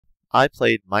I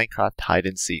played Minecraft hide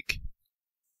and seek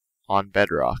on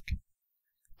Bedrock.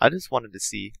 I just wanted to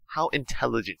see how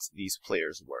intelligent these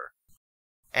players were,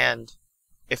 and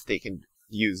if they can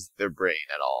use their brain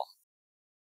at all.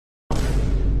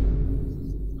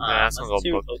 That's gonna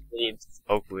go oak leaves.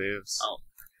 Oak leaves. Oh.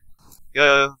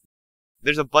 Yo,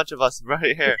 there's a bunch of us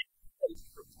right here.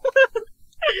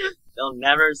 They'll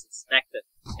never suspect a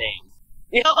thing.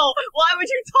 Yo, why would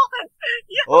you taunt?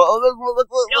 Yo, Look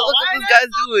what this guy's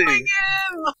doing. him!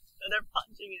 They're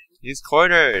punching him. He's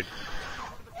cornered.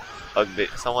 Oh,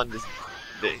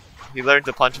 he learned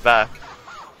to punch back.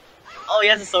 Oh, he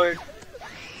has a sword.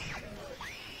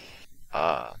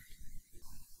 How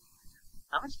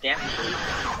much damage did he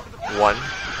do? 1.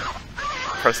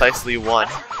 Precisely 1.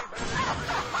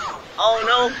 Oh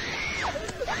no!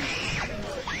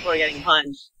 People are getting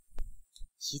punched.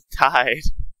 He died.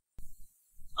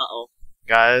 Uh-oh.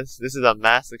 Guys, this is a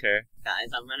massacre.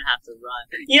 Guys, I'm gonna have to run.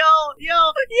 Yo!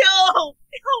 No.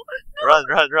 Run.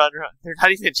 They're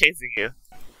not even chasing you.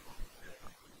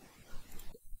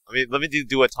 Let me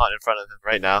do a taunt in front of him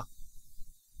right now.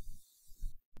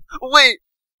 Wait!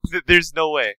 There's no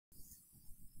way.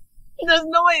 There's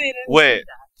no way they didn't Wait,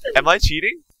 see that. am I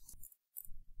cheating?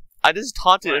 I just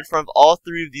taunted in front of all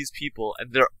 3 of these people,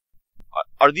 and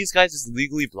are these guys just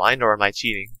legally blind, or am I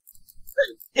cheating?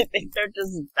 I think they're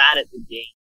just bad at the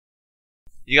game.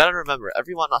 You gotta remember,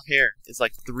 everyone on here is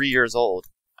like 3 years old.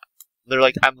 They're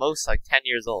like, at most, like 10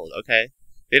 years old, okay?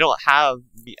 They don't have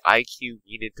the IQ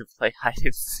needed to play hide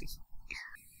and seek.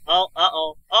 Oh.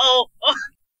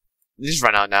 Just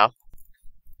run out now.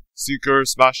 Seeker,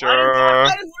 Smasher! I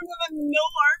just have no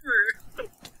armor!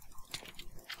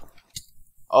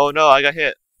 Oh no, I got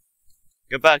hit.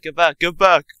 Get back!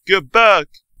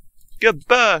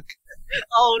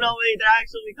 Oh no, wait, they're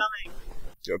actually coming.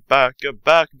 Get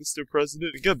back, Mr.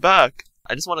 President, get back!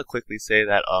 I just want to quickly say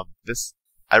that,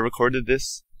 I recorded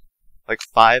this, like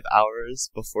 5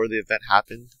 hours before the event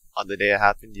happened, on the day it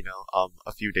happened,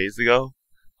 a few days ago.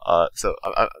 So,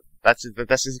 that's just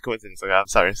a coincidence, okay? I'm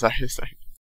sorry.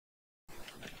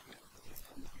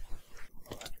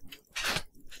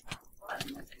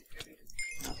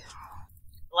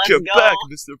 Let's Get go. back,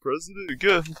 Mr. President,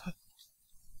 get back.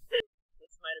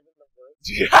 This might have been the worst.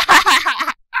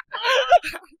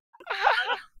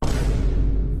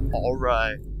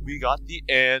 Alright, we got the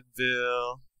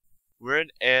anvil. We're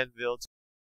an anvil.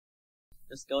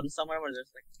 Just go to somewhere where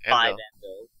there's like 5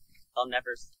 anvils.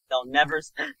 They'll never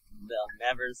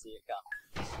see it come.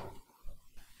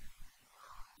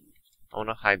 I want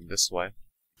to hide this way.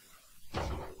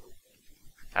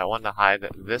 I want to hide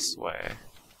this way.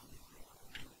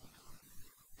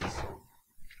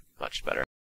 Much better.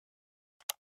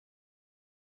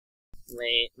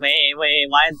 Wait,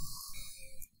 why?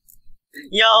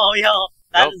 Yo,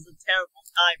 that is a terrible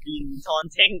time for you to be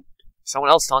taunting. Someone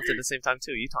else taunted at the same time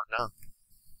too. You taunt now.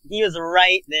 He was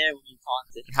right there when you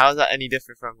taunted. How is that any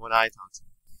different from when I taunted?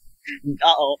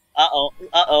 Uh-oh.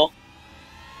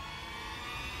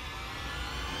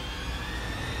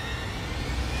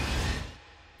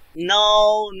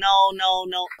 No.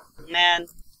 Man.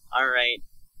 Alright.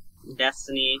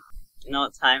 Destiny. You know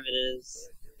what time it is.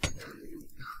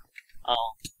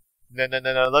 Oh. No.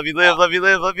 Let me live.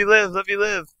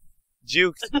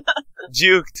 Juked.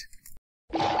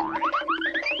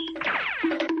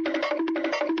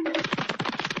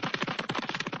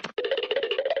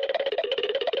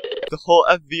 The whole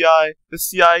FBI, the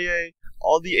CIA,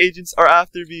 all the agents are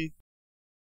after me.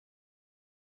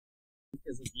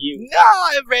 Because of you. No,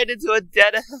 I ran into a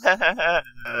dead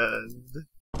end.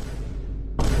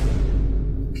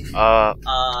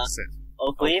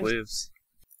 Oak leaves? Leaves.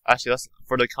 Actually,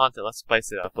 for the content, let's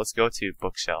spice it up. Let's go to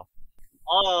bookshelf.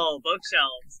 Oh,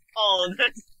 bookshelves. Oh,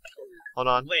 that's... Hold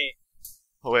on. Wait.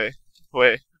 Wait.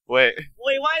 Wait, why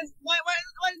is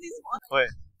these... Wait.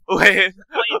 Wait.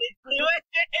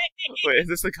 Wait, is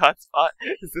this the god spot?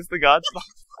 Is this the god spot?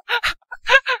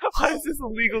 Why is this a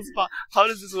legal spot? How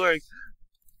does this work?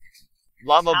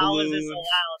 Llama How balloon. is this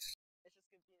allowed? It's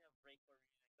just gonna be a break for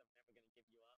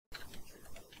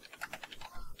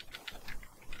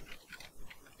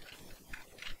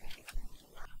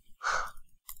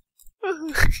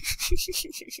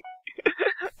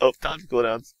you. Oh, time to go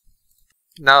down.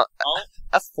 Now,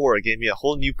 F4 gave me a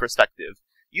whole new perspective.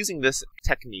 Using this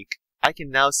technique, I can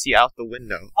now see out the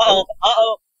window.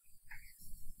 Uh-oh.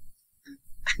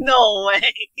 No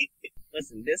way.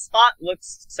 Listen, this spot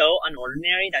looks so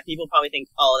unordinary that people probably think,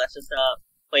 oh, that's just a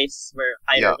place where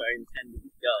hiders are intended to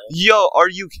go. Yo, are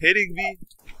you kidding me?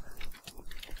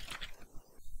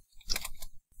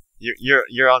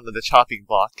 You're on the chopping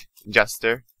block,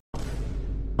 Jester.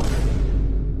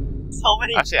 so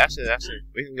many. Actually,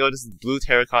 we can go to this blue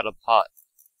terracotta pot,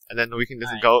 and then we can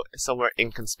just go somewhere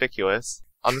inconspicuous.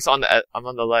 I'm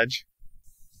on the ledge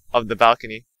of the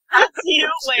balcony. That's you.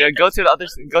 Wait. Yeah, go to the other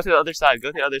side. Go to the other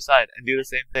side, and do the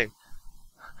same thing.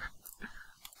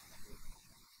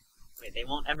 Wait, they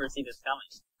won't ever see this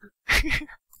coming.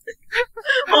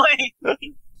 Wait.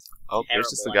 Oh, there's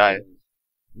just a guy.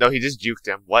 No, he just juked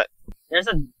him. What? There's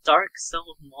a dark stone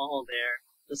wall there,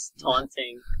 just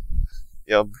taunting.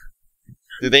 Yo,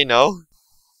 do they know?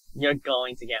 You're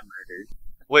going to get murdered.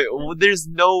 Wait, there's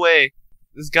no way.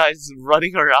 This guy's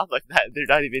running around like that. They're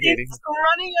not even hitting. It's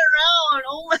running around.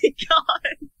 Oh my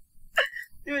god,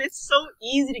 dude! It's so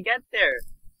easy to get there.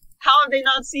 How have they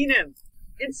not seen him?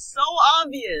 It's so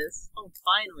obvious. Oh,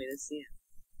 finally they see him.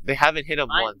 They haven't hit him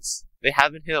once. They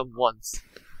haven't hit him once.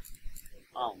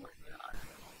 Oh my god.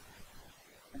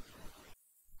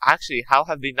 Actually, how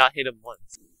have they not hit him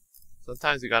once?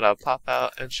 Sometimes you gotta pop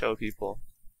out and show people.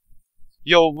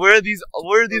 Yo, where are these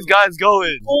guys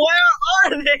going?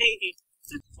 Where are they?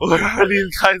 Where are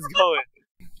these guys going?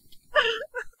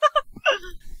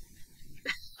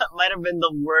 That might have been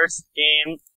the worst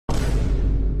game.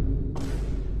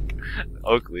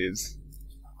 Oak leaves.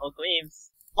 Oak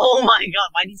leaves. Oh my god,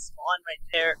 why'd he spawn right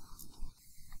there?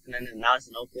 And then now it's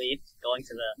an oak leaf going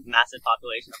to the massive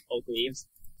population of oak leaves.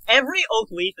 Every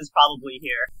oak leaf is probably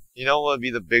here. You know what would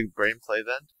be the big brain play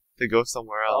then? To go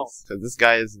somewhere else. Because this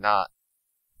guy is not.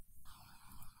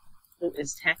 Who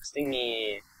is texting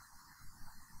me?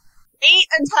 8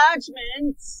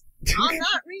 attachments! I'm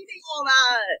not reading all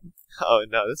that! Oh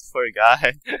no, this poor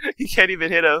guy. He can't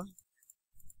even hit him.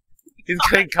 He's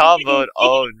getting comboed.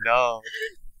 Oh no.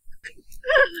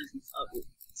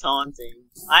 Taunting.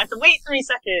 I have to wait 3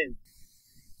 seconds!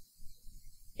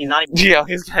 He's not even... Yeah,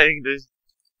 he's getting this.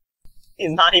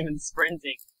 He's not even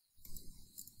sprinting.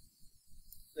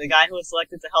 The guy who was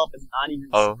selected to help is not even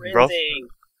sprinting.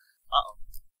 Uh-oh.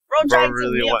 Bro tried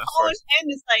to be a polished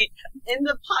andesite in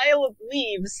the pile of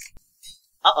leaves.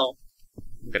 Uh-oh.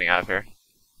 I'm getting out of here.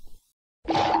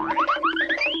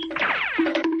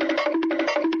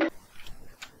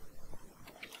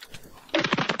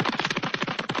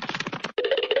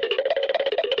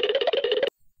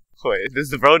 Wait, does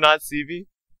the bro not see me?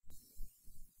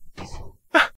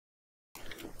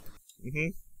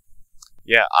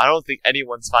 Yeah, I don't think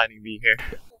anyone's finding me here.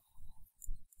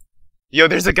 Yo,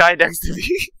 there's a guy next to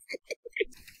me.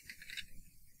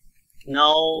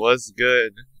 No. What's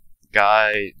good?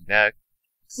 Guy next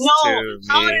to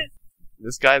me.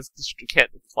 This guy can't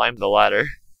climb the ladder.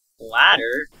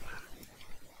 Ladder?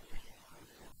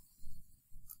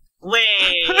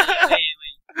 Wait.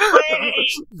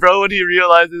 Bro, when he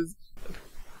realizes.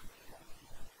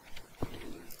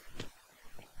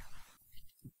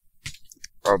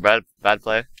 Or bad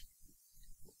play.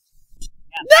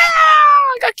 Yeah. No!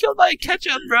 I got killed by a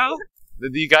ketchup, bro.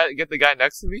 Did you get the guy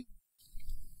next to me?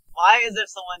 Why is there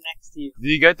someone next to you? Did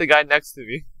you get the guy next to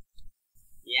me?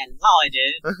 Yeah, no, I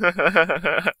did.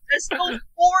 There's still 4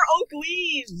 oak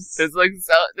leaves. There's like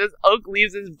this oak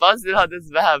leaves is busted on this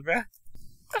map, bro.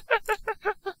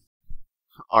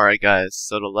 Alright guys,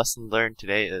 so the lesson learned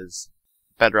today is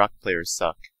bedrock players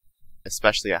suck.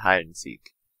 Especially at hide and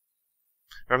seek.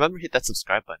 Remember to hit that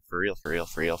subscribe button for real.